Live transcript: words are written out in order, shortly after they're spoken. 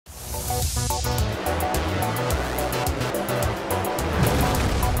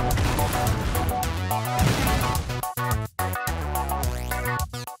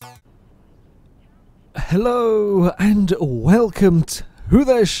Hello and welcome to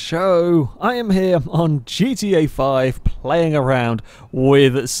the show. I am here on GTA 5 playing around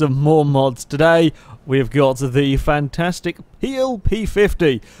with some more mods. Today we've got the fantastic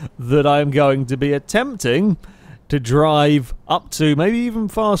P50 that I'm going to be attempting to drive up to, maybe even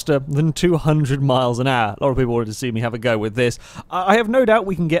faster than 200 miles an hour. A lot of people wanted to see me have a go with this. I have no doubt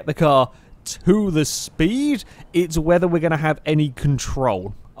we can get the car to the speed. It's whether we're going to have any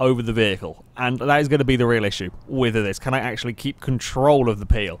control over the vehicle, and that is going to be the real issue with this. Can I actually keep control of the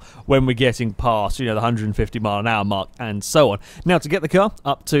Peel when we're getting past, the 150 mile an hour mark and so on? Now, to get the car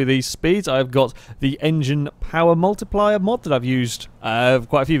up to these speeds, I've got the engine power multiplier mod that I've used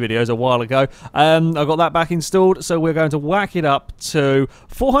quite a few videos a while ago. I've got that back installed, so we're going to whack it up to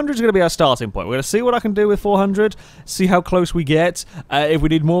 400 is going to be our starting point. We're going to see what I can do with 400, see how close we get. If we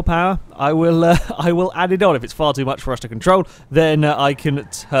need more power, I will add it on. If it's far too much for us to control, then I can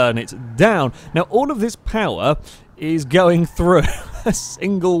turn it down. Now, all of this power is going through a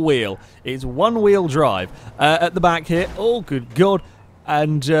single wheel. It's one-wheel drive at the back here. Oh, good God.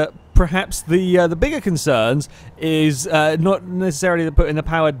 And perhaps the bigger concerns is not necessarily putting the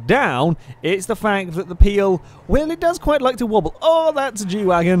power down, it's the fact that the Peel, well, it does quite like to wobble. Oh, that's a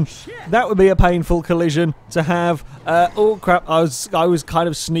G-Wagon. That would be a painful collision to have. Oh, crap. I was kind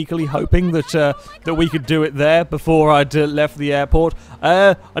of sneakily hoping that we could do it there before I'd left the airport.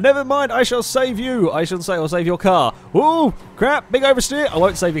 Never mind. I shall save you. I'll save your car. Oh, crap. Big oversteer. I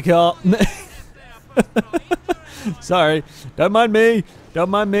won't save your car. Sorry. Don't mind me. Don't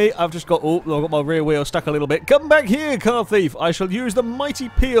mind me. I've got my rear wheel stuck a little bit. Come back here, car thief. I shall use the mighty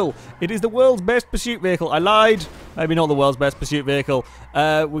Peel. It is the world's best pursuit vehicle. I lied. Maybe not the world's best pursuit vehicle.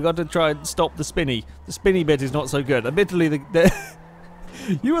 We've got to try and stop the spinny. The spinny bit is not so good. Admittedly,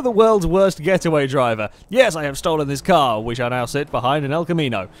 you are the world's worst getaway driver. Yes, I have stolen this car, which I now sit behind an El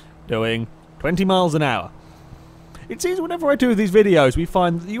Camino, doing 20 miles an hour. It seems whenever I do these videos, we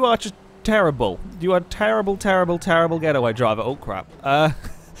find that you are just terrible. You are a terrible, terrible, terrible getaway driver. Oh, crap.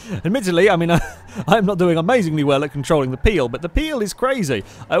 Admittedly, I mean, I'm not doing amazingly well at controlling the Peel, but the Peel is crazy.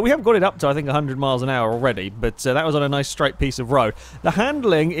 We have got it up to, I think, 100 miles an hour already, but that was on a nice straight piece of road. The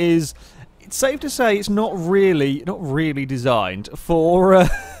handling is, it's safe to say, it's not really designed for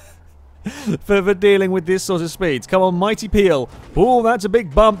for dealing with this sort of speeds. Come on, mighty Peel. Oh, that's a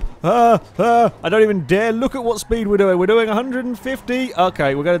big bump. I don't even dare look at what speed we're doing. We're doing 150.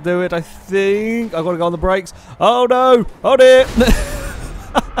 Okay, we're going to do it, I think. I've got to go on the brakes. Oh, no. Oh, dear.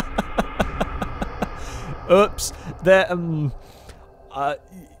 Oops.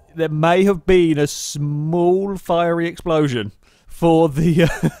 There may have been a small fiery explosion for the...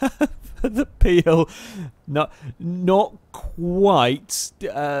 the Peel, not quite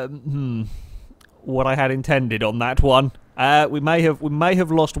what I had intended on that one. We may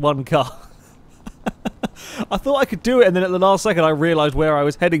have lost one car. I thought I could do it, and then at the last second I realised where I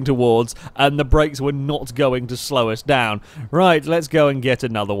was heading towards, and the brakes were not going to slow us down. Right, let's go and get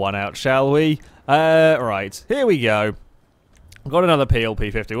another one out, shall we? Right, here we go. I've got another Peel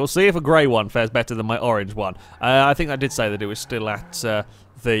P50. We'll see if a grey one fares better than my orange one. I think I did say that it was still at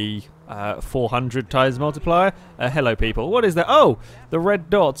the 400 times multiplier. Hello, people. What is that? Oh, the red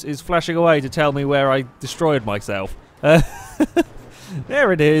dot is flashing away to tell me where I destroyed myself.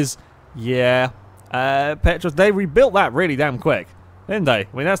 There it is. Yeah. Petros, they rebuilt that really damn quick, didn't they?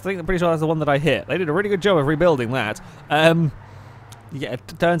 I mean, I'm pretty sure that's the one that I hit. They did a really good job of rebuilding that. Yeah, it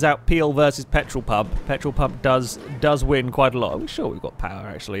turns out Peel versus Petrol Pump. Petrol Pump does win quite a lot. Are we sure we've got power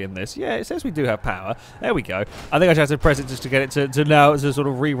actually in this? Yeah, it says we do have power. There we go. I think I just have to press it just to get it to now to sort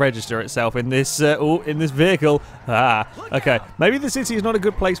of re-register itself in this in this vehicle. Ah, okay. Maybe the city is not a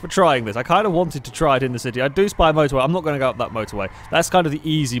good place for trying this. I kind of wanted to try it in the city. I do spy a motorway. I'm not going to go up that motorway. That's kind of the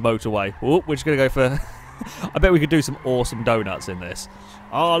easy motorway. Oh, we're just going to go for... I bet we could do some awesome donuts in this.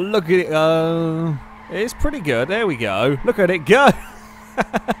 Oh, look at it. It's pretty good. There we go. Look at it go.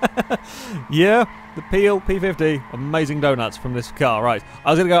 Yeah, the Peel P50, amazing donuts from this car. Right,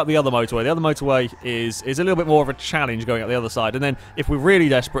 I was going to go up the other motorway. The other motorway is a little bit more of a challenge going up the other side, and then if we're really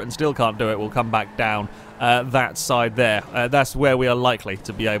desperate and still can't do it, we'll come back down that side there. That's where we are likely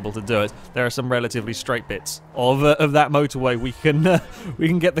to be able to do it. There are some relatively straight bits of that motorway we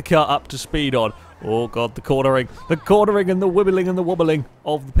can get the car up to speed on. Oh god, the cornering and the wibbling and the wobbling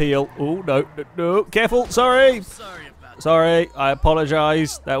of the Peel. Oh no, careful, sorry. Sorry, I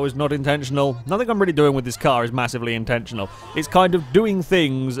apologise. That was not intentional. Nothing I'm really doing with this car is massively intentional. It's kind of doing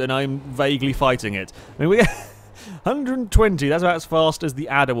things and I'm vaguely fighting it. I mean, we 120, that's about as fast as the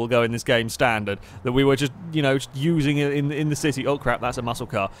adder will go in this game standard. That we were just, just using it in the city. Oh crap, that's a muscle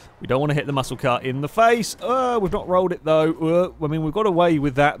car. We don't want to hit the muscle car in the face. We've not rolled it though. I mean, we've got away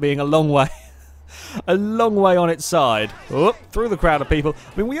with that being a long way a long way on its side. Oh, through the crowd of people.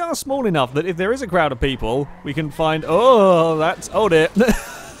 I mean, we are small enough that if there is a crowd of people, we can find... Oh, that's... Oh, dear.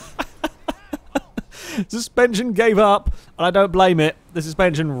 Suspension gave up, and I don't blame it. The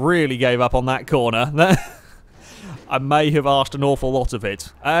suspension really gave up on that corner. I may have asked an awful lot of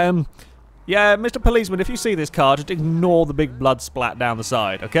it. Yeah, Mr. Policeman, if you see this car, just ignore the big blood splat down the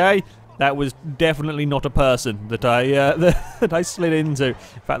side, okay? That was definitely not a person that that I slid into.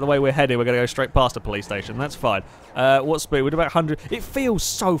 In fact, the way we're heading, we're going to go straight past a police station. That's fine. What speed? We're about 100. It feels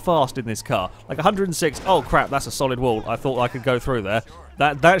so fast in this car. Like 106. Oh, crap, that's a solid wall. I thought I could go through there.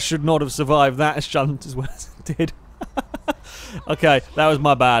 That should not have survived that shunt as well as it did. Okay, that was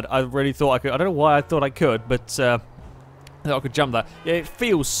my bad. I really thought I could. I don't know why I thought I could, but... I could jump that. Yeah, it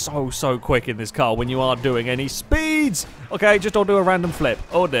feels so quick in this car when you aren't doing any speeds. Okay, just I'll do a random flip.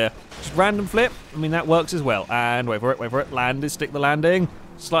 Oh dear. Just random flip. I mean, that works as well. And wait for it. Land is stick the landing.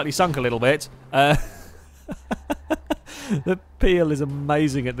 Slightly sunk a little bit. The peel is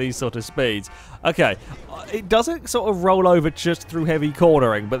amazing at these sort of speeds. Okay, it doesn't sort of roll over just through heavy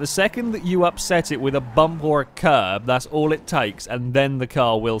cornering, but the second that you upset it with a bump or a curb, that's all it takes, and then the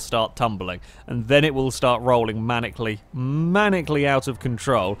car will start tumbling, and then it will start rolling manically out of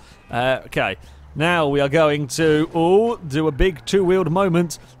control. Okay, now we are going to do a big two-wheeled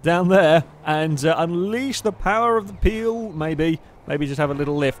moment down there and unleash the power of the peel, maybe. Maybe just have a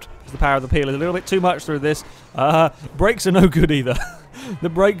little lift, because the power of the peel is a little bit too much through this. Brakes are no good either. The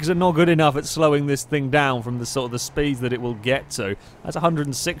brakes are not good enough at slowing this thing down from the sort of the speeds that it will get to. That's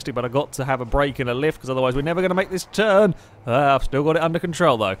 160, but I got to have a brake and a lift, because otherwise we're never going to make this turn. I've still got it under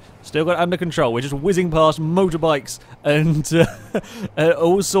control, though. Still got it under control. We're just whizzing past motorbikes and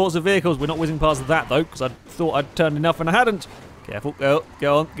all sorts of vehicles. We're not whizzing past that, though, because I thought I'd turned enough and I hadn't. Careful, go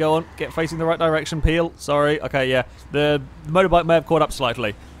on, get facing the right direction, peel. Sorry, okay, yeah. The motorbike may have caught up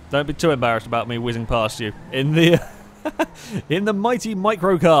slightly. Don't be too embarrassed about me whizzing past you in the in the mighty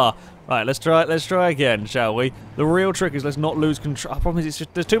micro car. Right, let's try again, shall we? The real trick is let's not lose control. I promise it's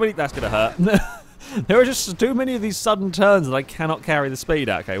just there's too many. That's gonna hurt. There are just too many of these sudden turns that I cannot carry the speed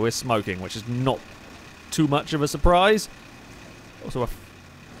at. Okay, we're smoking, which is not too much of a surprise. Also, a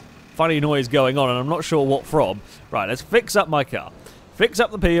funny noise going on, and I'm not sure what from. Right, let's fix up my car. Fix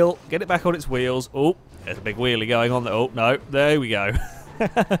up the peel, get it back on its wheels. Oh, there's a big wheelie going on there. Oh, no, there we go.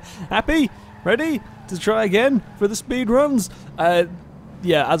 Happy? Ready to try again for the speed runs?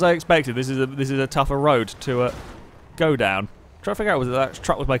 Yeah, as I expected, this is a tougher road to go down. Try to figure out whether that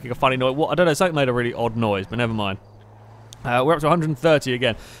truck was making a funny noise. What? I don't know, something made a really odd noise, but never mind. We're up to 130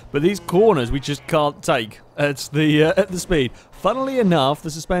 again, but these corners we just can't take at the speed. Funnily enough,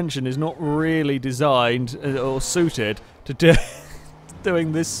 the suspension is not really designed or suited to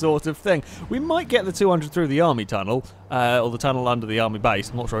doing this sort of thing. We might get the 200 through the army tunnel, or the tunnel under the army base.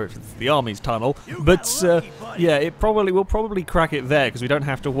 I'm not sure if it's the army's tunnel, but yeah, we'll probably crack it there because we don't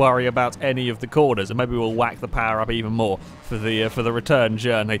have to worry about any of the corners, and maybe we'll whack the power up even more for the return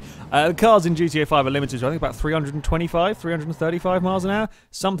journey. The cars in GTA 5 are limited to I think about 325, 335 miles an hour,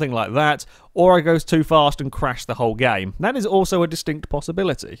 something like that, or I go too fast and crash the whole game. That is also a distinct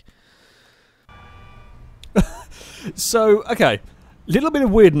possibility. So, okay. Little bit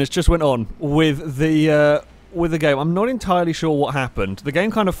of weirdness just went on with the game. I'm not entirely sure what happened. The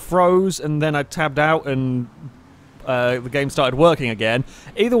game kind of froze, and then I tabbed out, and the game started working again.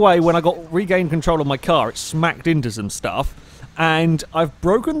 Either way, when I got regained control of my car, it smacked into some stuff, and I've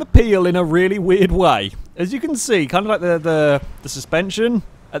broken the peel in a really weird way. As you can see, kind of like the suspension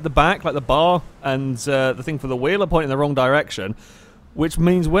at the back, like the bar, and the thing for the wheel are pointing in the wrong direction, which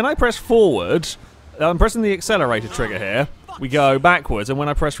means when I press forward, I'm pressing the accelerator trigger here. We go backwards, and when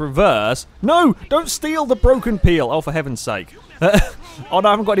I press reverse... No! Don't steal the broken peel! Oh, for heaven's sake. Oh, no,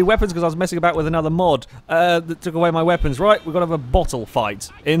 I haven't got any weapons because I was messing about with another mod that took away my weapons. Right, we've got to have a bottle fight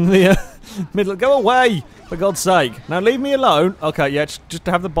in the middle. Go away, for God's sake. Now, leave me alone. Okay, yeah, just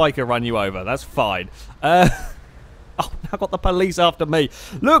to have the biker run you over. That's fine. Oh, I've got the police after me.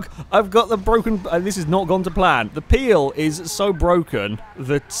 Look, I've got the broken... this has not gone to plan. The peel is so broken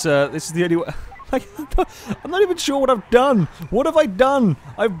that this is the only way... I'm not even sure what I've done. What have I done?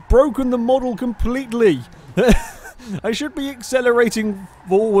 I've broken the model completely. I should be accelerating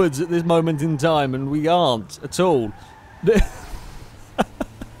forwards at this moment in time, and we aren't at all.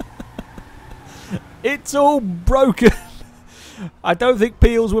 It's all broken. I don't think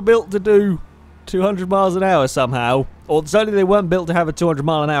peels were built to do 200 miles an hour somehow. Or certainly they weren't built to have a 200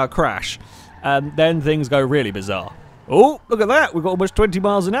 mile an hour crash. And then things go really bizarre. Oh, look at that. We've got almost 20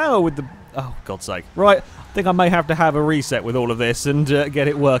 miles an hour with the... Oh, God's sake. Right, I think I may have to have a reset with all of this and get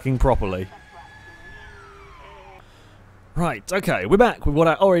it working properly. Right, okay, we're back. We've got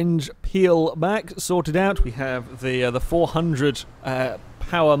our orange peel back, sorted out. We have the 400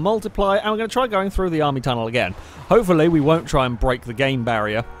 power multiplier, and we're going to try going through the army tunnel again. Hopefully we won't try and break the game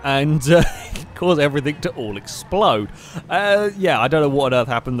barrier and cause everything to all explode. Yeah, I don't know what on earth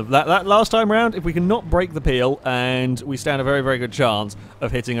happened that last time round. If we can not break the peel, and we stand a very, very good chance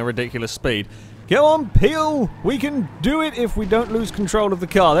of hitting a ridiculous speed. Go on, Peel! We can do it if we don't lose control of the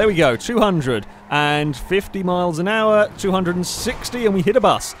car. There we go, 250 miles an hour, 260, and we hit a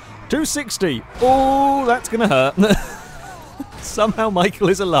bus. 260. Oh, that's going to hurt. Somehow Michael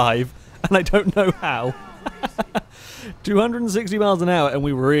is alive, and I don't know how. 260 miles an hour, and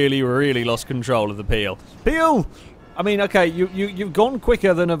we really, really lost control of the Peel. Peel! I mean, okay, you've gone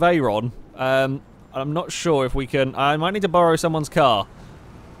quicker than a Veyron. I'm not sure if we can... I might need to borrow someone's car.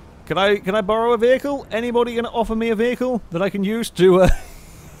 Can I borrow a vehicle? Anybody going to offer me a vehicle that I can use to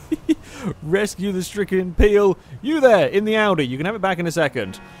rescue the stricken Peel? You there, in the Audi. You can have it back in a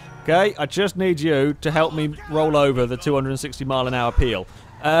second. Okay, I just need you to help me roll over the 260 mile an hour Peel.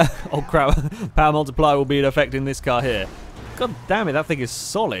 Oh crap, power multiplier will be in effect in this car here. God damn it, that thing is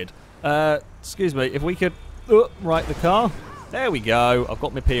solid. Excuse me, if we could right the car. There we go, I've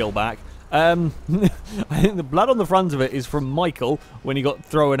got my Peel back. I think the blood on the front of it is from Michael when he got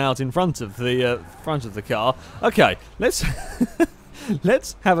thrown out in front of the car. Okay, let's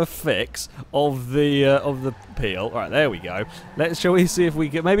let's have a fix of the Peel. All right, there we go. Shall we see if we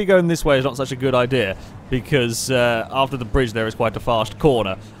can maybe going this way is not such a good idea because after the bridge there is quite a fast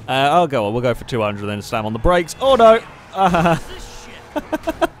corner. I'll go on. We'll go for 200 then slam on the brakes. Oh no!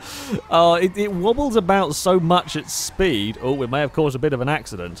 Oh, it wobbles about so much at speed. Oh, it may have caused a bit of an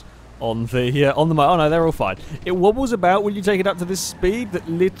accident. On the oh no, they're all fine. It wobbles about when you take it up to this speed that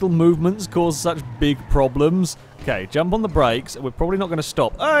little movements cause such big problems. Okay, jump on the brakes. We're probably not going to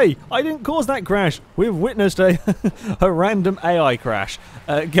stop. Hey, I didn't cause that crash. We've witnessed a random AI crash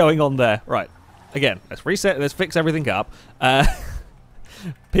going on there. Right, again, let's reset. Let's fix everything up.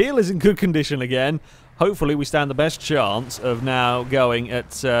 Peel is in good condition again. Hopefully, we stand the best chance of now going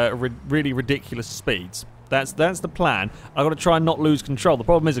at really ridiculous speeds. That's the plan. I've got to try and not lose control. The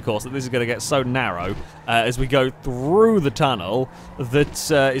problem is, of course, that this is going to get so narrow as we go through the tunnel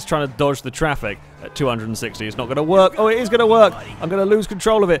that it's trying to dodge the traffic at 260. It's not going to work. Oh, it is going to work. I'm going to lose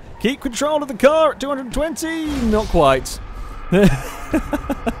control of it. Keep control of the car at 220. Not quite.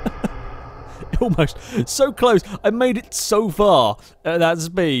 Almost. So close. I made it so far at that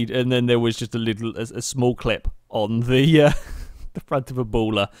speed, and then there was just a small clip on the front of a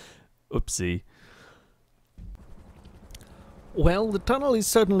baller. Oopsie. Well, the tunnel is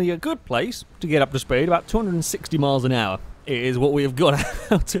certainly a good place to get up to speed, about 260 miles an hour is what we have got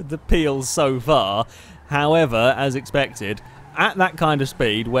out of the Peel so far. However, as expected, at that kind of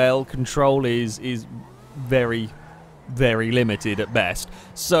speed, well, control is very, very limited at best.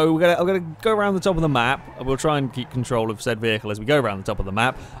 So I'm going to go around the top of the map. We'll try and keep control of said vehicle as we go around the top of the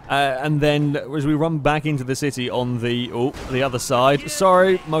map. And then as we run back into the city on the other side.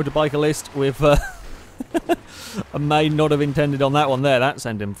 Sorry, motorbikist, with... I may not have intended on that one there. That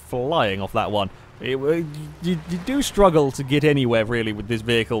sent him flying off that one. You do struggle to get anywhere, really, with this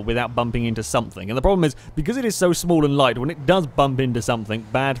vehicle without bumping into something. And the problem is, because it is so small and light, when it does bump into something,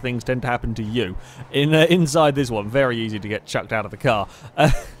 bad things tend to happen to you. Inside this one, very easy to get chucked out of the car.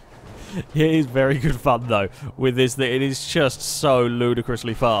 It is very good fun, though, with this. It is just so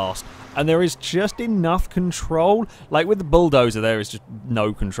ludicrously fast. And there is just enough control. Like with the bulldozer, there is just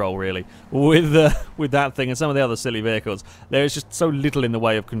no control, really. With that thing and some of the other silly vehicles, there is just so little in the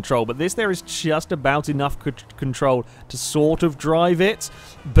way of control. But there is just about enough control to sort of drive it.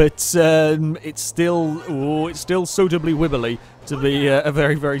 But it's still suitably wibbly to be a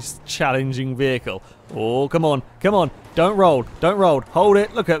very, very challenging vehicle. Oh, come on, come on. Don't roll, don't roll. Hold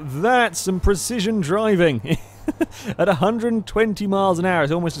it. Look at that. Some precision driving. At 120 miles an hour,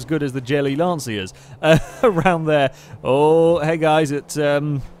 it's almost as good as the Jelly Lanciers around there. Oh, hey guys, at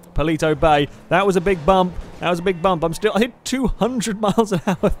Palito Bay. That was a big bump. That was a big bump. I hit 200 miles an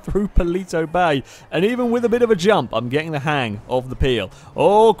hour through Palito Bay. And even with a bit of a jump, I'm getting the hang of the Peel.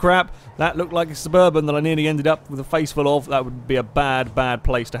 Oh, crap. That looked like a Suburban that I nearly ended up with a face full of. That would be a bad, bad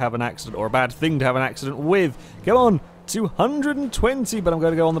place to have an accident, or a bad thing to have an accident with. Come on. 220, but I'm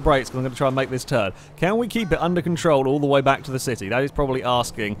going to go on the brakes because I'm going to try and make this turn. Can we keep it under control all the way back to the city? That is probably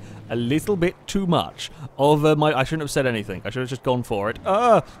asking a little bit too much of my... I shouldn't have said anything. I should have just gone for it.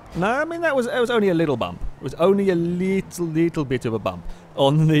 No, I mean, it was only a little bump. It was only a little bit of a bump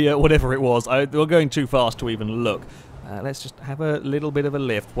on the whatever it was. We're going too fast to even look. Let's just have a little bit of a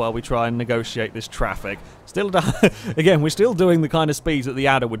lift while we try and negotiate this traffic. Still, again, we're still doing the kind of speeds that the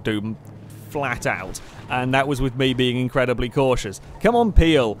Adder would do flat out. And that was with me being incredibly cautious. Come on,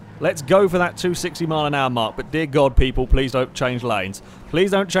 Peel. Let's go for that 260 mile an hour mark. But dear God, people, please don't change lanes.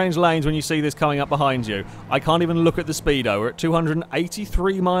 Please don't change lanes when you see this coming up behind you. I can't even look at the speedo. We're at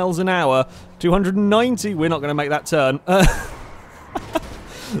 283 miles an hour. 290. We're not going to make that turn.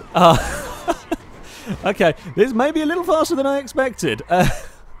 Okay, this may be a little faster than I expected.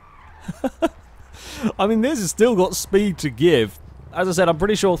 I mean, this has still got speed to give. As I said, I'm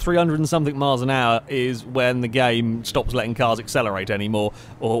pretty sure 300 and something miles an hour is when the game stops letting cars accelerate anymore,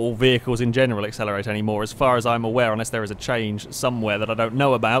 or vehicles in general accelerate anymore, as far as I'm aware, unless there is a change somewhere that I don't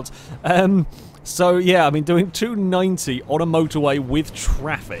know about. So yeah, I mean, doing 290 on a motorway with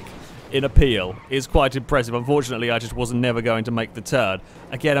traffic in a Peel is quite impressive. Unfortunately, I just wasn't never going to make the turn.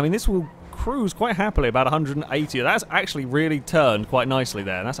 Again, I mean, this will cruise quite happily about 180. That's actually really turned quite nicely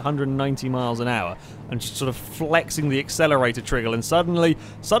there. That's 190 miles an hour. And just sort of flexing the accelerator trigger, and suddenly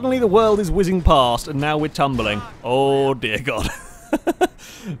the world is whizzing past, and now we're tumbling. Oh, dear God.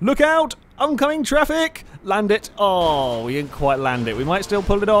 Look out! Oncoming traffic! Land it. Oh, we didn't quite land it. We might still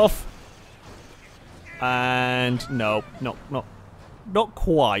pull it off. And no, not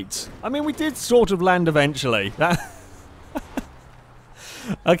quite. I mean, we did sort of land eventually.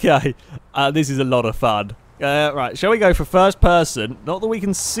 Okay, this is a lot of fun. Right, shall we go for first person? Not that we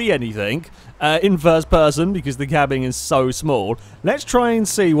can see anything in first person because the cabbing is so small. Let's try and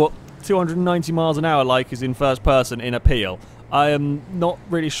see what 290 miles an hour like is in first person in a Peel. I am not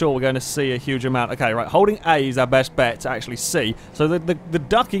really sure we're going to see a huge amount. Okay, right, holding A is our best bet to actually see. So the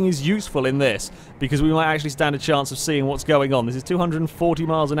ducking is useful in this because we might actually stand a chance of seeing what's going on. This is 240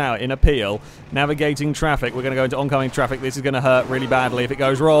 miles an hour in a Peel, navigating traffic. We're going to go into oncoming traffic. This is going to hurt really badly if it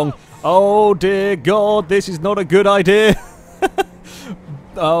goes wrong. Oh, dear God, this is not a good idea.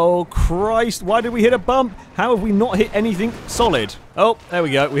 Oh, Christ, why did we hit a bump? How have we not hit anything solid? Oh, there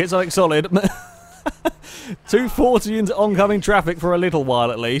we go, we hit something solid. 240 into oncoming traffic for a little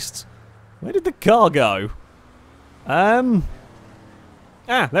while at least. Where did the car go? There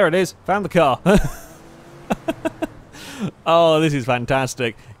it is. Found the car. Oh, this is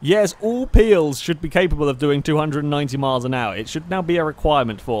fantastic. Yes, all Peels should be capable of doing 290 miles an hour. It should now be a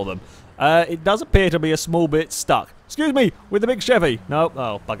requirement for them. It does appear to be a small bit stuck. Excuse me, with the big Chevy. No,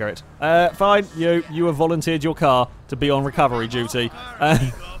 oh, bugger it. Fine, you have volunteered your car to be on recovery duty.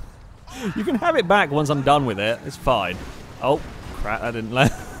 You can have it back once I'm done with it. It's fine. Oh, crap, I didn't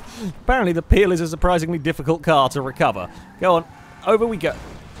let... Apparently the Peel is a surprisingly difficult car to recover. Go on, over we go.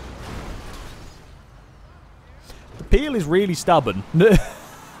 The Peel is really stubborn.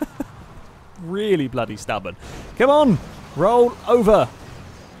 Really bloody stubborn. Come on, roll over.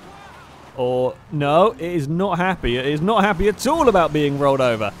 Or, no, it is not happy. It is not happy at all about being rolled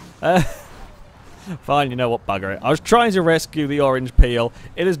over. Fine, you know what, bugger it. I was trying to rescue the orange Peel.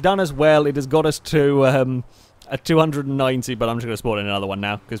 It has done us well. It has got us to a 290, but I'm just going to spawn in another one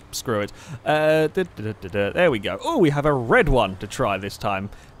now, because screw it. There we go. Oh, we have a red one to try this time.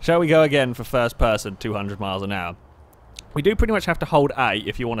 Shall we go again for first person, 200 miles an hour? We do pretty much have to hold A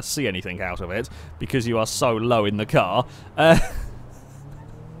if you want to see anything out of it, because you are so low in the car.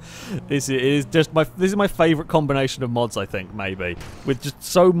 This is my favourite combination of mods, I think, maybe. With just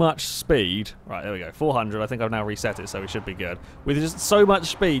so much speed. Right, there we go. 400. I think I've now reset it, so it should be good. With just so much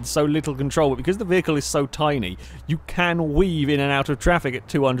speed, so little control, but because the vehicle is so tiny, you can weave in and out of traffic at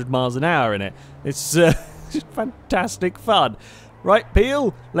 200 miles an hour in it. It's just fantastic fun. Right,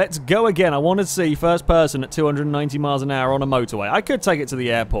 Peel, let's go again. I want to see first person at 290 miles an hour on a motorway. I could take it to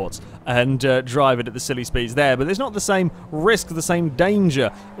the airport and drive it at the silly speeds there, but there's not the same risk, the same danger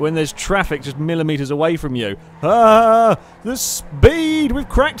when there's traffic just millimeters away from you. Ah, the speed! We've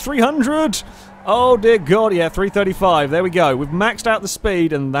cracked 300! Oh, dear God, yeah, 335. There we go. We've maxed out the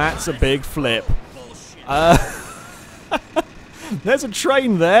speed, and that's a big flip. There's a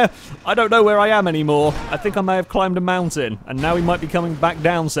train there. I don't know where I am anymore. I think I may have climbed a mountain, and now we might be coming back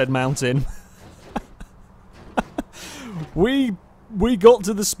down said mountain. We got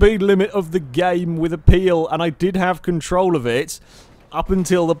to the speed limit of the game with a Peel, and I did have control of it up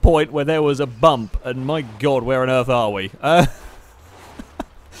until the point where there was a bump, and my God, where on earth are we?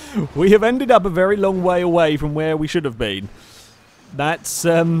 We have ended up a very long way away from where we should have been. That's,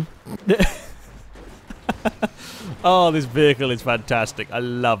 Oh, this vehicle is fantastic. I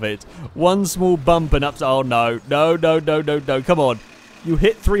love it. One small bump and up to... Oh, no. No, no, no, no, no. Come on. You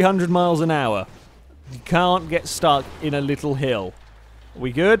hit 300 miles an hour. You can't get stuck in a little hill. Are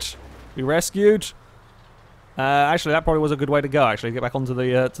we good? We rescued? Actually, that probably was a good way to go, actually. Get back onto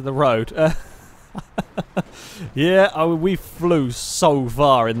the to the road. Yeah, we flew so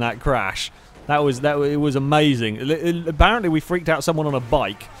far in that crash. It was amazing. Apparently, we freaked out someone on a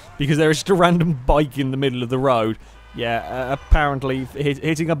bike because there is just a random bike in the middle of the road. Yeah, apparently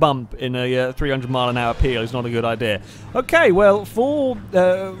hitting a bump in a 300-mile-an-hour peel is not a good idea. Okay, well,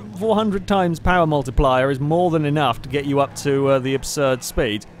 400 times power multiplier is more than enough to get you up to the absurd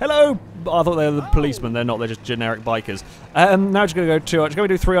speed. Hello! I thought they were the policemen. They're not. They're just generic bikers. Now just going to go 200. Just going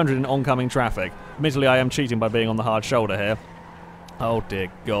to do 300 in oncoming traffic. Admittedly, I am cheating by being on the hard shoulder here. Oh, dear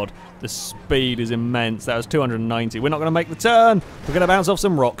God. The speed is immense. That was 290. We're not going to make the turn. We're going to bounce off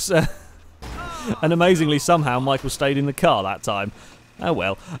some rocks. And amazingly, somehow, Michael stayed in the car that time. Oh,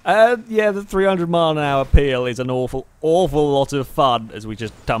 well. Yeah, the 300-mile-an-hour peel is an awful, awful lot of fun as we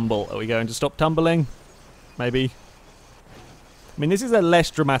just tumble. Are we going to stop tumbling? Maybe. I mean, this is a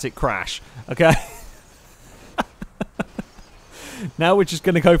less dramatic crash, okay? Now we're just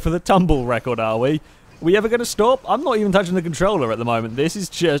going to go for the tumble record, are we? Are we ever going to stop? I'm not even touching the controller at the moment. This is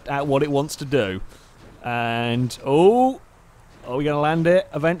just at what it wants to do. And, oh, are we going to land it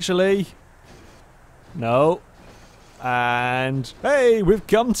eventually? No. And, hey, we've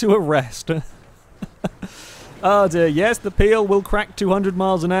come to a rest. Oh dear, yes, the peel will crack 200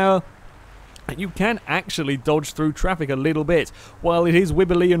 miles an hour. And you can actually dodge through traffic a little bit. While it is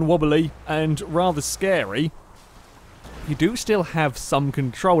wibbly and wobbly and rather scary, you do still have some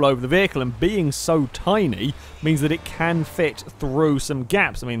control over the vehicle, and being so tiny means that it can fit through some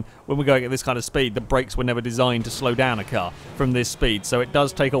gaps. I mean, when we're going at this kind of speed, the brakes were never designed to slow down a car from this speed, so it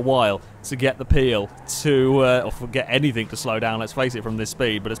does take a while to get the peel to, or get anything to slow down, let's face it, from this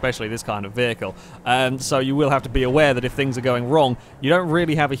speed, but especially this kind of vehicle. So you will have to be aware that if things are going wrong, you don't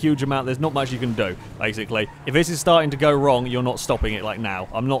really have a huge amount, there's not much you can do, basically. If this is starting to go wrong, you're not stopping it like now.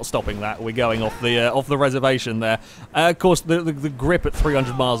 I'm not stopping that. We're going off the reservation there. Of course, the grip at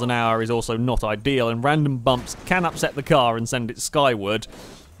 300 miles an hour is also not ideal, and random bumps can upset the car and send it skyward.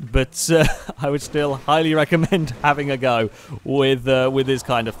 But I would still highly recommend having a go with this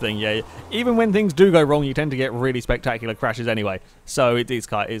kind of thing. Yeah, even when things do go wrong, you tend to get really spectacular crashes anyway. So it is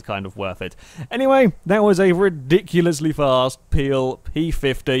kind of worth it. Anyway, that was a ridiculously fast peel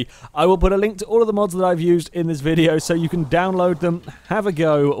P50. I will put a link to all of the mods that I've used in this video so you can download them, have a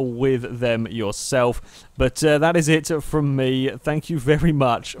go with them yourself. But that is it from me. Thank you very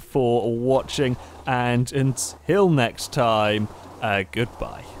much for watching, and until next time,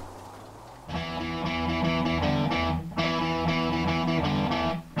 goodbye.